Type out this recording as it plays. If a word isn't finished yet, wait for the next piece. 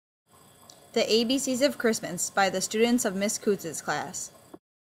The ABCs of Christmas by the students of Miss Coots's class.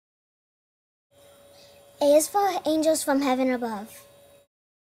 A is for angels from heaven above.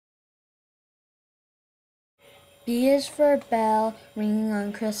 B is for bell ringing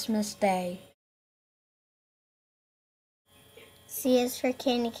on Christmas Day. C is for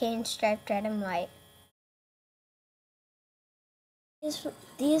candy cane striped red and white.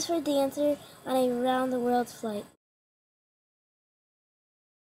 D is for dancer on a round-the-world flight.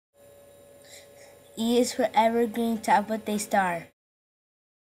 E is for evergreen topped with a star.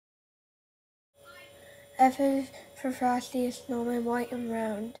 F is for frosty snowman white and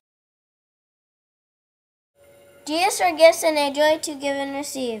round. G is for gifts and a joy to give and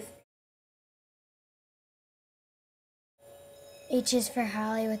receive. H is for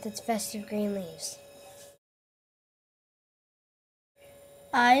holly with its festive green leaves.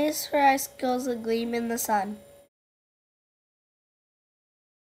 I is for icicles that gleam in the sun.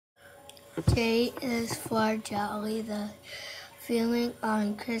 J is for jolly, the feeling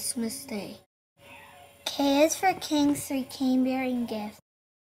on Christmas Day. K is for kings, 3 cane-bearing gifts.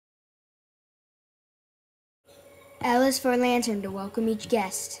 L is for lantern to welcome each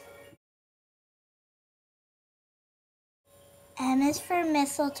guest. M is for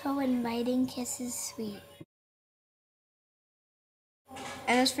mistletoe inviting kisses sweet.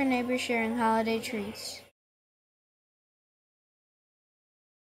 N is for neighbors sharing holiday treats.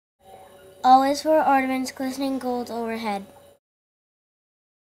 O is for ornaments glistening gold overhead.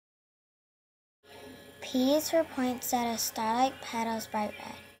 P is for poinsettia starlight petals bright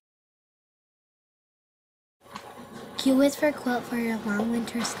red. Q is for quilt for your long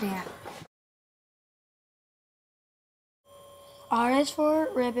winter nap. R is for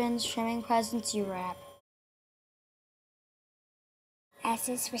ribbons trimming presents you wrap. S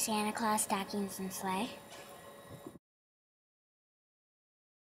is for Santa Claus stockings and sleigh.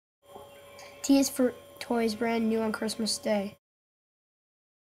 T is for toys brand new on Christmas Day.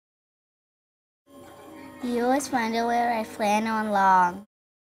 U is for underwear I flannel and long.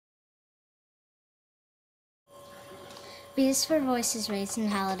 V is for voices raised in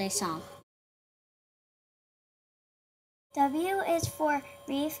holiday song. W is for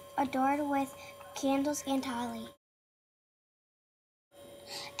wreath adorned with candles and holly.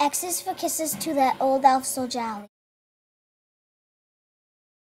 X is for kisses to that old elf so jolly.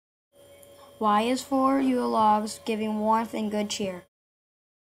 Y is for Yule logs giving warmth and good cheer.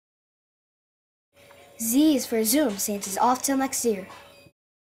 Z is for Zoom, Santa's off till next year.